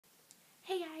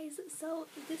guys, so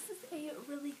this is a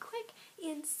really quick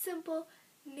and simple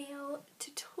nail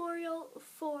tutorial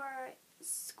for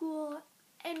school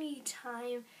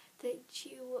anytime that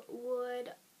you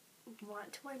would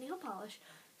want to wear nail polish.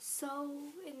 So,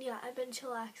 and yeah, I've been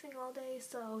chillaxing all day,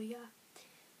 so yeah.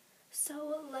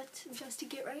 So let's just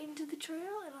get right into the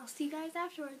tutorial and I'll see you guys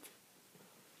afterwards.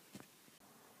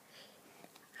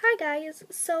 Hi guys,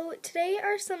 so today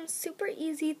are some super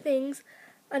easy things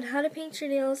on how to paint your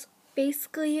nails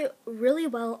basically really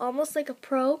well, almost like a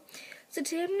pro. So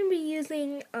today I'm going to be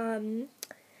using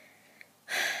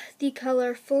the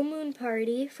color Full Moon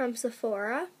Party from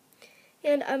Sephora,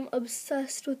 and I'm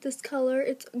obsessed with this color.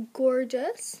 It's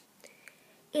gorgeous.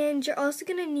 And you're also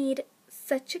going to need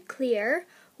Such a Clear,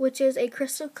 which is a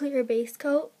crystal clear base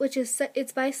coat, which is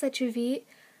it's by Such a V.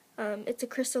 It's a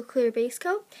crystal clear base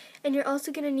coat. And you're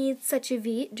also going to need Such a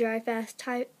V dry fast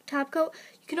top coat.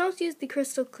 You can also use the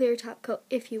crystal clear top coat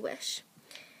if you wish.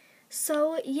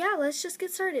 So yeah, let's just get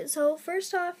started. So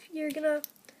first off, you're going to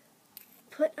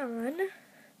put on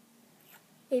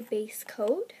a base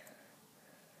coat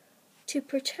to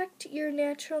protect your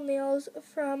natural nails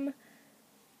from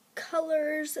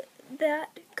colors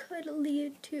that could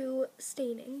lead to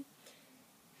staining.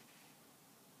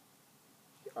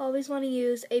 You always want to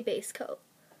use a base coat.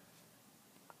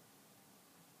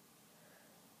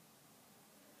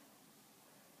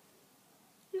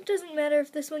 It doesn't matter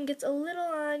if this one gets a little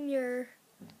on your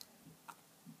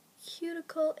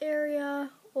cuticle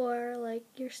area or like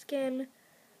your skin.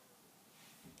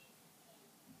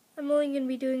 I'm only going to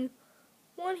be doing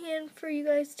one hand for you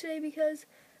guys today because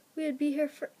we would be here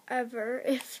forever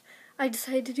if I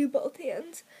decided to do both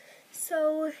hands.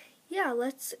 So yeah,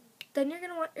 then you're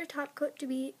going to want your top coat to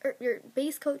be, or your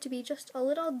base coat to be just a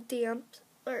little damp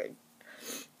or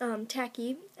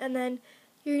tacky, and then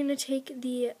you're going to take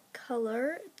the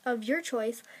color of your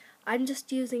choice. I'm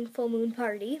just using Full Moon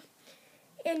Party,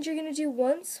 and you're going to do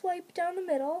one swipe down the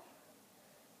middle,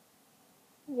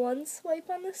 one swipe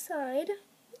on the side,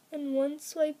 and one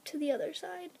swipe to the other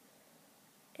side.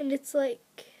 And it's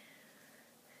like,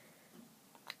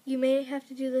 you may have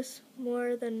to do this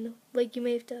more than, like you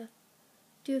may have to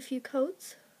do a few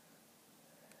coats,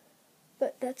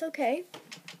 but that's okay.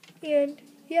 And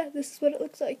yeah, this is what it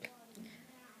looks like.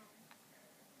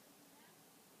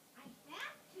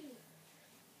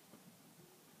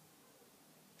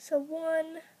 So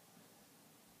one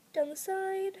down the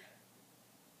side,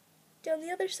 down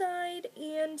the other side,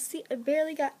 and see, I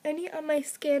barely got any on my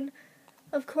skin.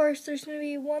 Of course, there's going to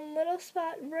be one little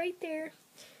spot right there.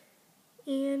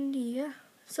 And yeah,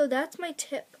 so that's my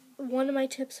tip, one of my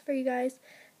tips for you guys.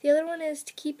 The other one is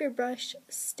to keep your brush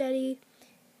steady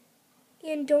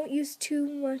and don't use too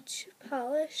much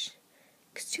polish,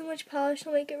 because too much polish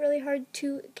will make it really hard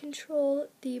to control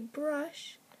the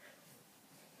brush.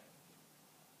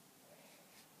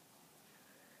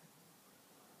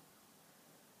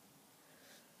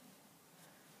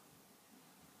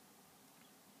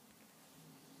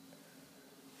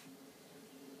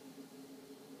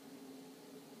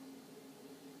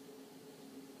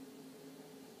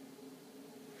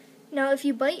 Now, if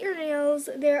you bite your nails,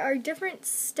 there are different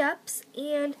steps,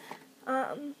 and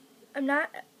I'm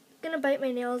not going to bite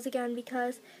my nails again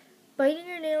because biting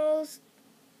your nails,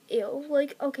 ew.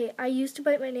 Like, okay, I used to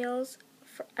bite my nails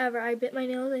forever. I bit my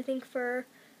nails, I think, for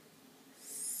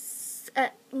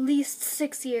at least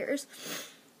 6 years,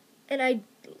 and I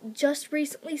just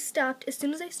recently stopped. As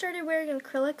soon as I started wearing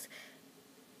acrylics,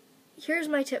 here's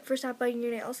my tip for stop biting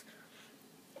your nails.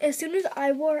 As soon as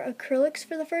I wore acrylics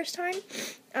for the first time,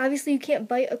 obviously you can't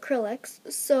bite acrylics,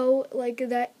 so like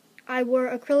that, I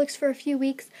wore acrylics for a few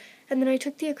weeks, and then I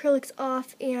took the acrylics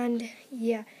off, and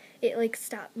yeah, it like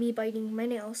stopped me biting my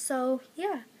nails. So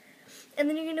yeah, and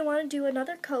then you're going to want to do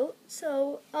another coat,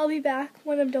 so I'll be back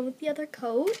when I'm done with the other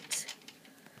coat.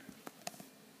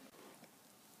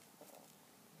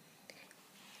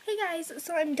 Hey guys,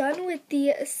 so I'm done with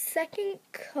the second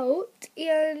coat,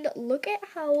 and look at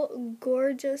how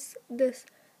gorgeous this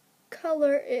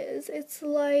color is. It's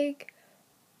like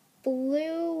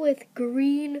blue with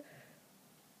green,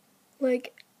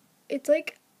 like, it's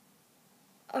like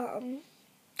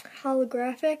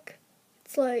holographic.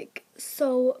 It's like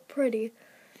so pretty.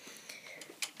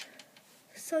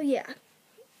 So yeah,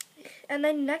 and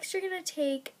then next you're going to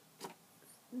take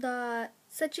the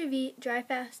Such a V dry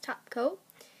fast top coat.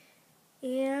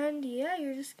 And yeah,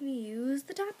 you're just going to use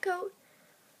the top coat.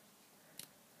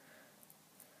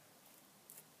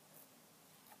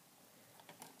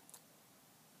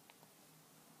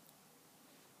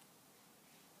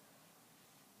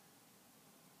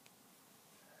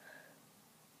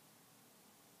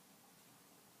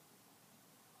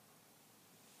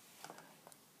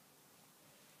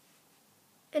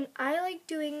 And I like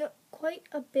doing quite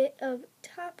a bit of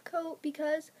top coat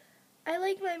because I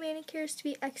like my manicures to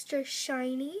be extra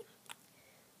shiny.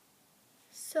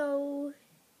 So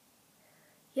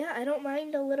yeah, I don't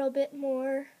mind a little bit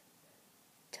more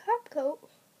top coat.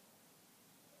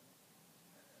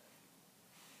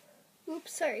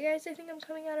 Oops, sorry guys, I think I'm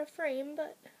coming out of frame,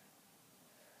 but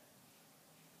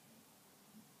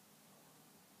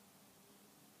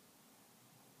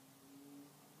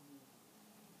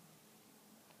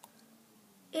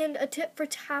and a tip for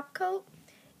top coat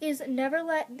is never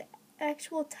let the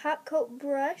actual top coat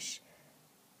brush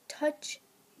touch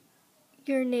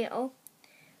your nail.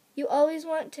 You always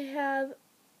want to have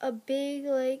a big,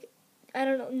 like, I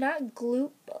don't know, not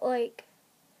glue, but like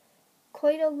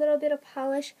quite a little bit of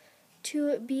polish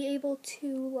to be able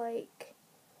to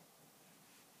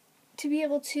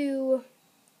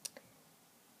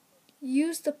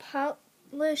use the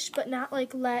polish but not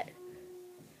like let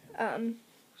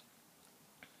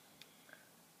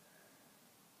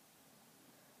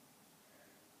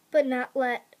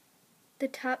the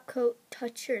top coat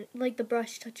touch your, like the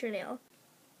brush touch your nail.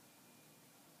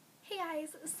 Hey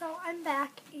guys, so I'm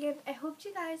back and I hope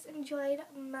you guys enjoyed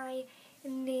my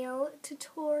nail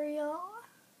tutorial.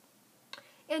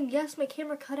 And yes, my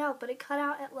camera cut out, but it cut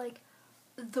out at like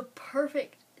the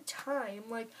perfect time.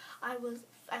 Like I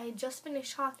had just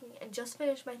finished talking and just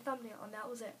finished my thumbnail and that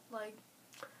was it. Like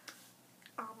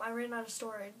I ran out of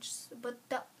storage, but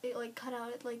it like cut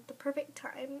out at like the perfect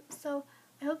time. So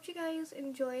I hope you guys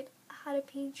enjoyed how to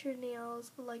paint your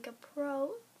nails like a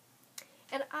pro.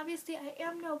 And obviously I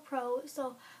am no pro,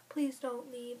 so please don't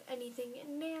leave anything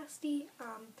nasty.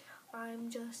 I'm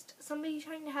just somebody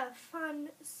trying to have fun.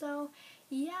 So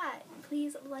yeah,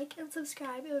 please like and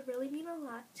subscribe. It would really mean a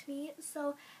lot to me.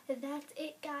 So that's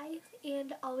it guys,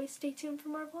 and always stay tuned for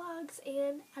more vlogs,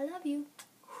 and I love you.